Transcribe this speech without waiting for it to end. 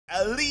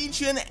A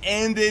legion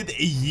ended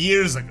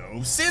years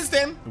ago. Since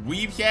then,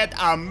 we've had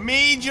a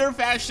major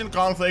faction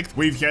conflict,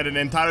 we've had an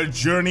entire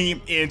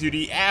journey into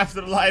the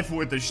afterlife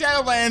with the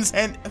Shadowlands,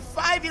 and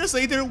 5 years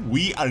later,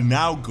 we are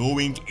now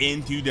going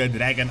into the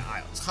Dragon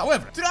Isles.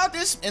 However, throughout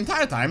this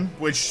entire time,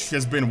 which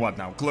has been what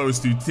now, close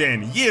to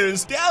 10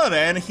 years,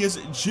 Dalaran has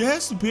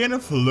just been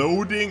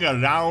floating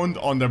around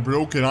on the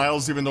Broken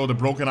Isles, even though the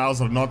Broken Isles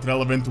are not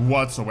relevant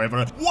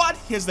whatsoever. What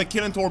has the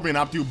Kirin Tor been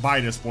up to by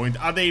this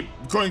point? Are they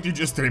going to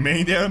just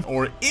remain there?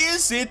 Or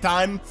is it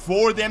time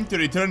for them to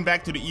return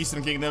back to the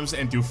Eastern Kingdoms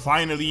and to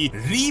finally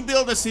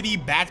rebuild the city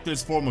back to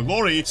its former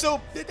glory?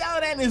 So the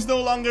Dalaran is no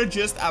longer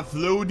just a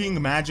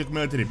floating magic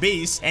military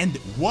base, and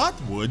what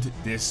would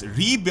this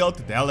rebuilt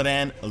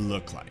Dalaran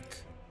look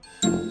like?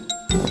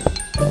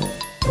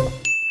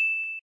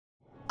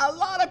 A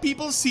lot of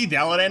people see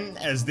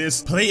Dalaran as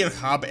this player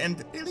hub,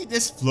 and really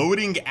this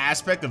floating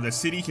aspect of the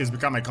city has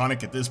become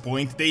iconic at this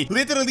point. They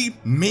literally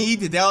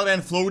made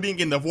Dalaran floating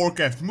in the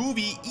Warcraft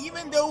movie,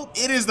 even though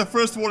it is the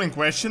first war in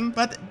question,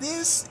 but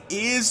this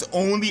is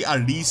only a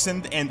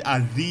recent and a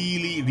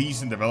really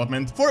recent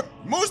development. For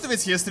most of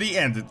its history,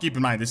 and keep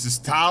in mind this is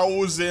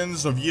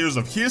thousands of years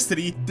of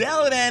history,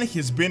 Dalaran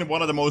has been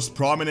one of the most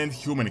prominent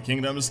human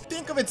kingdoms.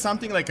 Think of it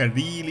something like a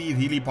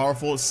really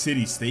powerful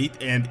city-state,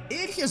 and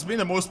it has been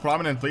the most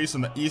prominent place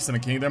in the Eastern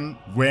Kingdom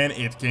when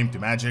it came to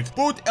magic.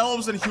 Both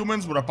elves and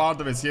humans were a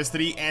part of its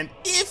history, and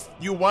if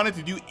you wanted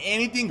to do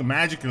anything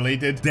magic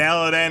related,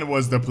 Dalaran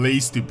was the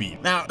place to be.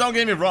 Now, don't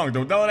get me wrong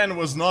though, Dalaran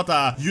was not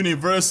a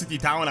university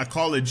town, a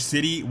college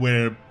city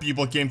where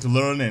people came to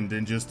learn and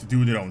then just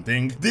do their own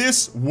thing.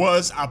 This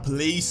was a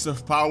place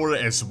of power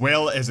as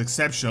well as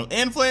exceptional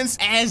influence,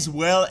 as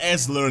well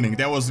as learning.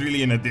 That was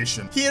really an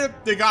addition. Here,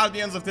 the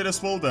Guardians of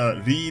Tirisfal,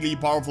 the really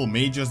powerful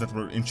mages that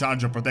were in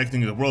charge of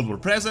protecting the world, were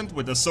present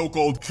with the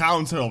so-called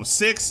Council of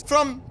Six.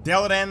 From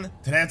Dalaran,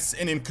 threats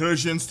and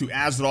incursions to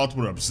Azeroth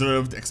were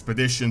observed,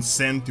 expeditions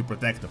sent to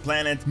protect the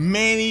planet,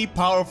 many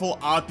powerful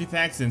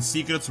artifacts and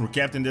secrets were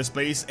kept in this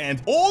place,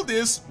 and all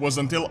this was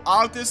until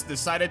artists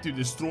decided to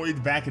destroy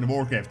it back in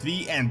Warcraft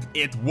 3, and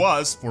it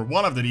was, for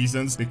one of the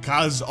reasons,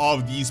 because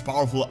of these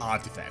powerful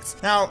artifacts.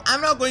 Now,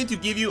 I'm not going to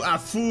give you a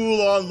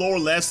full-on lore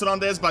lesson on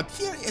this, but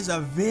here is a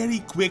very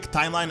quick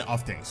timeline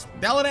of things.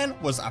 Dalaran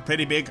was a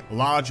pretty big,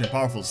 large and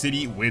powerful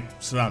city with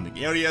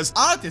surrounding areas.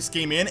 Artists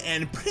came in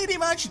and pretty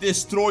much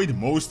destroyed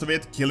most of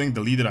it, killing the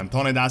leader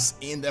Antonidas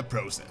in the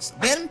process.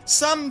 Then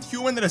some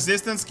human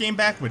resistance came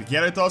back with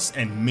Gyarados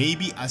and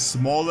maybe a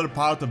smaller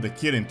part of the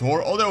Kirin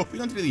Tor, although we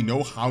don't really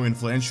know how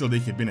influential they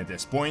had been at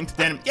this point.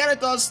 Then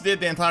Gyarados did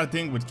the entire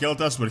thing with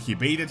Kiltas, where he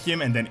baited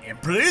him and then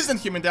imprisoned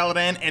him in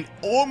Dalaran and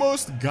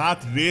almost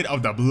got rid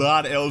of the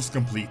Blood Elves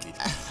completely.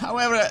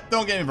 However,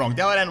 don't get me wrong,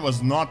 Dalaran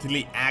was not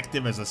really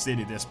active as a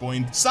city at this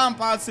point. Some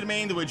parts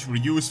remained which were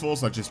useful,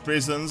 such as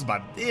prisons,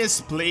 but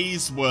this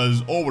place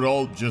was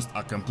overall just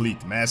a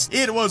complete mess.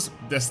 It was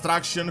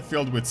destruction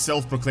filled with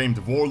self-proclaimed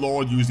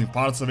warlord using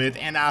parts of it,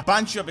 and a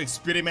bunch of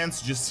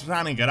experiments just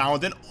running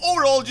around, and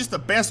overall just the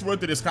best word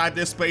to describe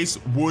this place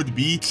would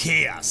be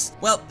chaos.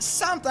 Well,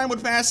 some time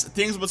would pass,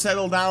 things would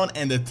settle down,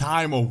 and the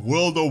time of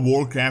World of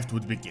Warcraft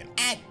would begin.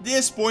 At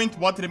this point,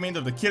 what remained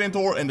of the Kirin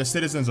Tor and the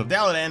citizens of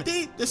Dalaran,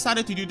 they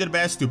decided to do their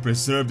best to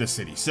preserve the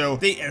city. So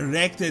they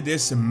erected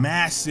this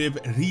massive,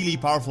 really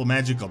powerful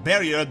magical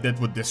barrier that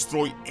would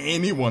destroy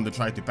anyone that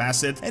tried to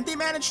pass it, and they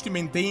managed to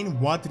maintain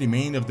what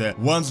remained of the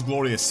once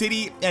glorious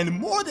city, and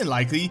more than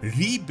likely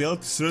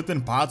rebuilt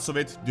certain parts of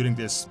it during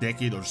this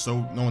decade or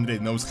so. No one really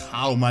knows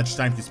how much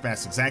time has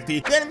passed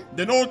exactly. Then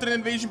the northern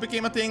invasion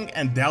became a thing,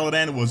 and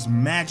Dalaran was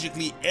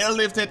magically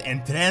airlifted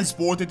and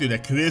transported to the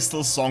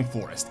Crystal Song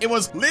Forest. It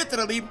was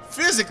literally,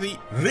 physically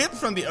ripped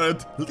from the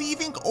earth,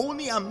 leaving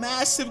only a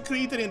massive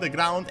crater in the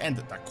ground, and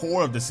the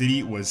core of the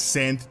city was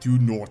sent to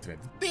Northrend.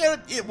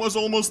 There, it was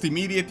almost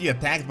immediately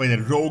attacked by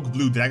the rogue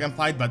blue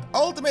dragonflight, but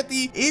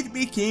ultimately it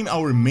became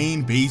our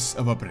main base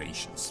of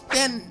operations.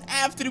 Then,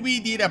 after we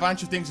did a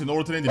bunch of things in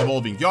Northrend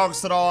involving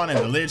Yogg-Saron and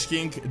the Lich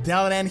King,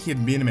 Dalaran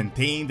had been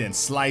maintained and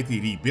slightly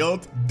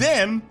rebuilt.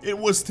 Then, it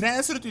was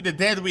transferred to the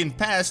Deadwind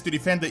Pass to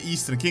defend the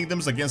Eastern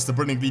Kingdoms against the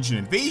Burning Legion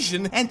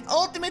invasion, and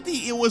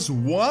ultimately it was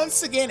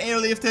once again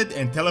airlifted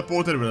and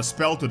teleported with a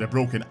spell to the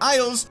Broken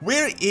Isles,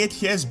 where it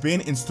has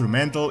been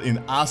instrumental in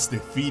us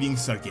defeating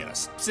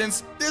Sargeras.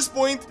 Since this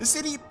point, the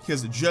city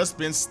has just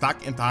been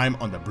stuck in time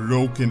on the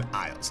Broken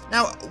Isles.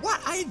 Now,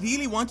 what I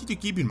really want you to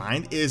keep in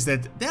mind is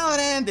that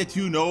Dalaran, that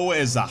you know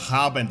as a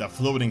hub and a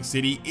floating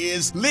city,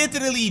 is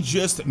literally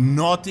just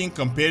nothing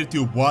compared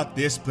to what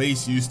this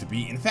place used to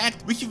be. In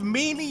fact, we have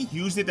mainly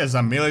used it as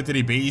a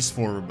military base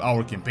for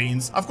our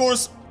campaigns. Of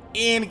course,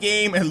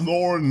 in-game and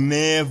lore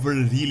never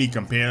really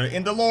compare.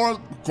 In the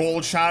lore,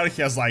 Goldshire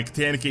has like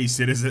 10k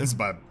citizens,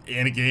 but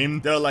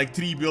in-game. There are like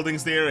 3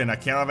 buildings there and a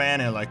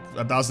caravan and like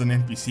a dozen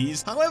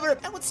NPCs. However,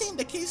 I would say in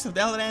the case of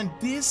Dalaran,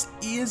 this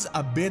is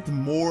a bit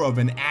more of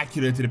an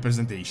accurate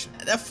representation.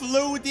 The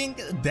floating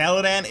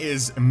Dalaran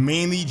is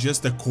mainly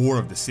just the core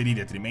of the city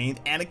that remained,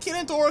 and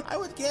Kirin Tor, I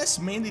would guess,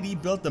 mainly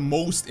rebuilt the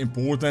most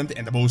important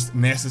and the most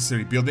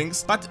necessary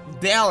buildings, but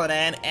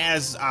Dalaran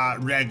as a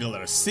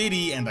regular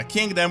city and a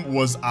kingdom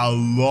was a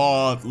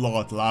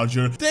lot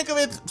larger. Think of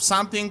it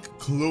something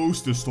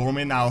close to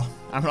Stormwind. Now,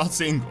 I'm not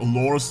saying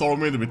lore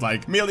Stormwind with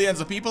like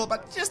millions of people,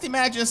 but just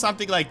imagine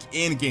something like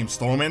in-game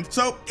Stormwind.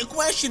 So the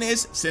question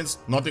is, since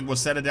nothing was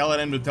said at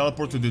Dalaran to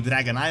teleport to the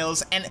Dragon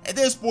Isles, and at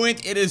this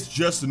point it is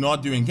just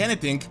not doing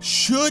anything,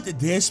 should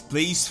this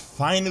place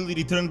finally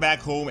return back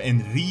home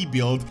and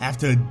rebuild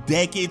after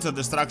decades of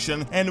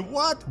destruction, and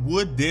what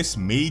would this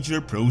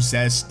major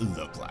process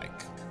look like?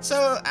 So,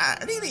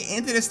 a really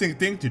interesting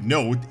thing to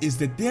note is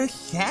that there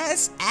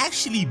has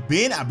actually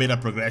been a bit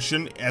of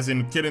progression, as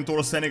in Kirin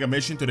Tor sending a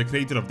mission to the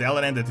creator of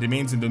Dalaran that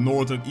remains in the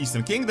northern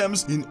eastern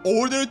kingdoms in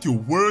order to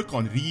work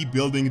on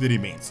rebuilding the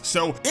remains.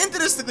 So,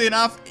 interestingly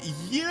enough,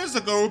 years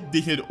ago they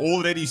had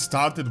already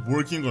started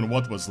working on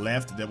what was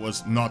left that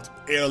was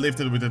not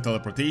airlifted with the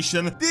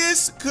teleportation.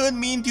 This could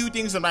mean 2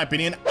 things in my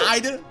opinion.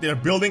 Either they're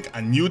building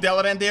a new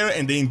Dalaran there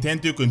and they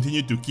intend to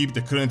continue to keep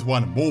the current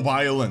one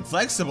mobile and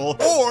flexible,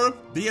 or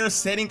they are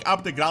setting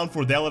up the ground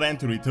for Dalaran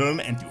to return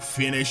and to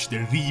finish the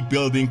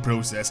rebuilding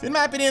process. In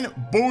my opinion,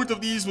 both of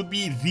these would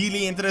be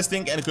really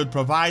interesting and could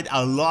provide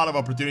a lot of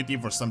opportunity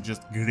for some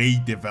just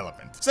great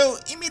development. So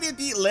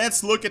immediately,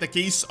 let's look at the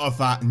case of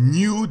a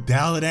new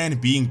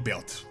Dalaran being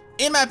built.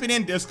 In my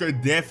opinion, this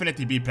could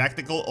definitely be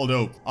practical,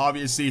 although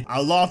obviously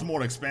a lot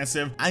more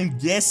expensive. I'm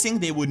guessing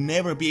they would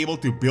never be able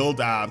to build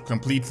a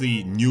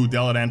completely new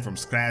Dalaran from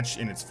scratch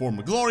in its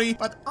former glory,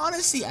 but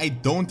honestly, I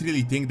don't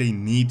really think they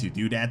need to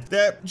do that.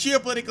 The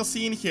geopolitical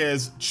scene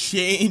has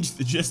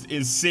changed just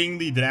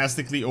insanely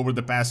drastically over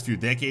the past few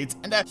decades,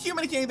 and the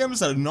human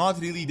kingdoms are not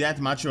really that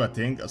much of a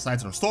thing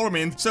aside from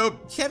Stormwind, so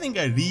having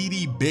a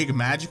really big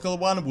magical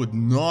one would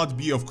not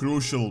be of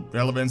crucial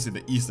relevance in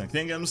the Eastern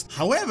Kingdoms.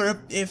 However,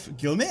 if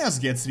Gilneas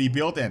gets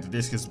rebuilt, and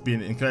this has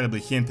been incredibly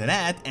hinted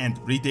at and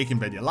retaken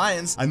by the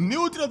Alliance, a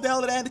neutral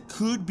Dalaran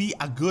could be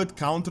a good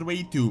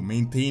counterweight to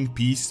maintain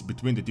peace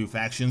between the 2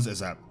 factions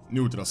as a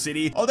neutral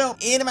city. Although,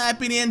 in my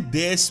opinion,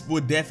 this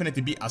would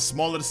definitely be a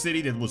smaller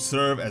city that would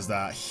serve as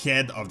the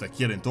head of the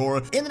Kirin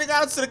Tor. In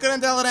regards to the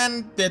current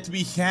Dalaran that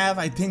we have,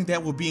 I think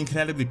that would be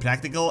incredibly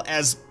practical,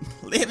 as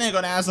living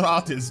on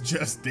Azeroth is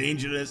just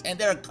dangerous, and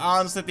there are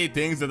constantly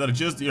things that are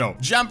just,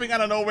 jumping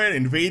out of nowhere,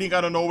 invading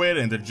out of nowhere,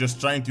 and they're just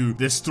trying to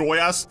destroy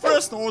us.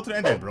 First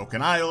Northrend, then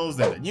Broken Isles,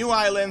 then the New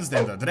Islands,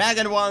 then the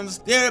Dragon ones.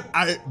 There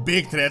are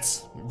big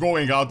threats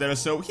going out there,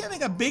 so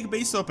having a big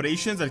base of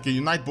operations that can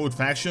unite both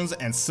factions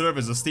and serve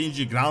as a staging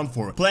ground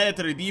for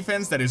planetary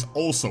defense that is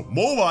also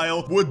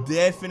mobile would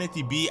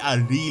definitely be a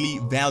really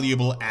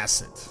valuable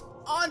asset.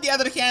 On the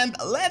other hand,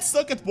 let's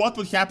look at what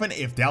would happen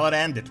if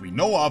Dalaran that we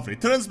know of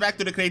returns back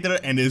to the crater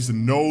and is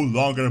no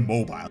longer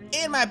mobile.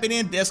 In my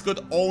opinion, this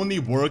could only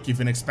work if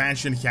an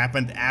expansion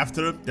happened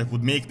after that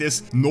would make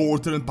this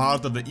northern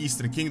part of the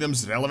Eastern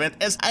Kingdoms relevant,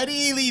 as I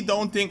really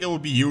don't think it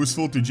would be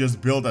useful to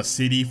just build a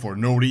city for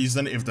no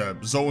reason if the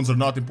zones are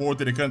not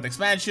important in the current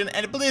expansion,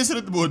 and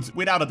Blizzard would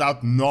without a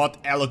doubt not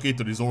allocate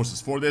the resources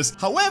for this.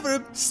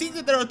 However, seeing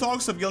that there are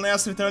talks of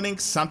Gilneas returning,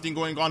 something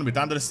going on with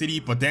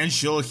Undercity,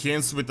 potential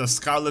hints with the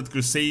Scarlet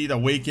Crusade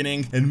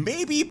awakening, and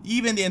maybe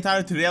even the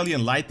entire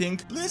Tyrellian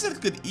lighting,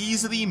 Blizzard could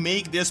easily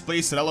make this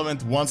place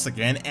relevant once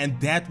again, and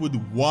that would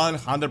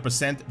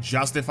 100%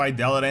 justify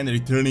Dalaran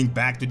returning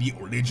back to the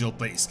original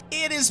place.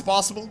 It is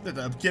possible that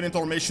the Kirin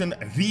Tor mission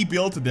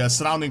rebuilt the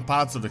surrounding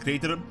parts of the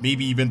crater,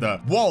 maybe even the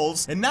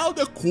walls, and now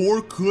the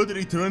core could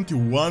return to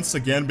once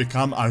again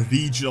become a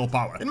regional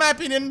power. In my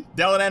opinion,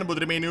 Dalaran would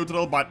remain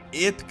neutral, but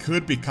it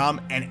could become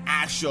an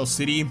actual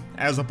city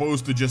as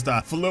opposed to just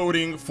a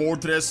floating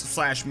fortress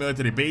slash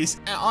military base.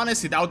 I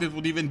honestly doubt it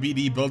would even be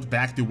rebuilt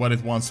back to what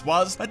it once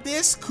was, but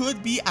this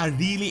could be a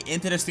really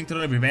interesting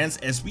turn of events,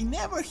 as we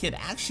never had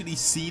actually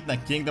seen the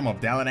Kingdom of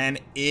Dalaran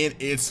in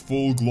its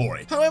full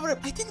glory. However,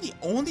 I think the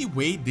only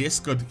way this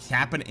could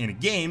happen in a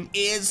game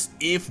is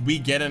if we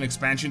get an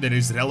expansion that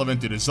is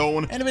relevant to the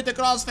zone, and with the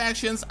cross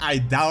factions, I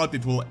doubt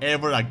it will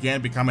ever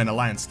again become an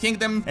Alliance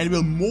kingdom, and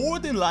will more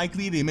than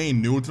likely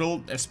remain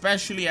neutral,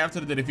 especially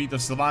after the defeat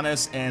of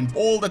Sylvanas and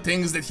all the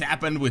things that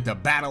happened with the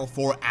battle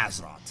for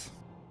Azeroth.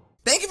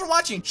 Thank you for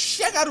watching.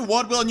 Check out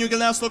what will New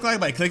Gilneas look like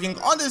by clicking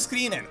on the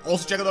screen, and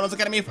also check out Doronsmovies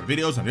Academy for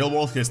videos on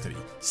real-world history.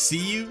 See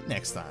you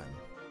next time.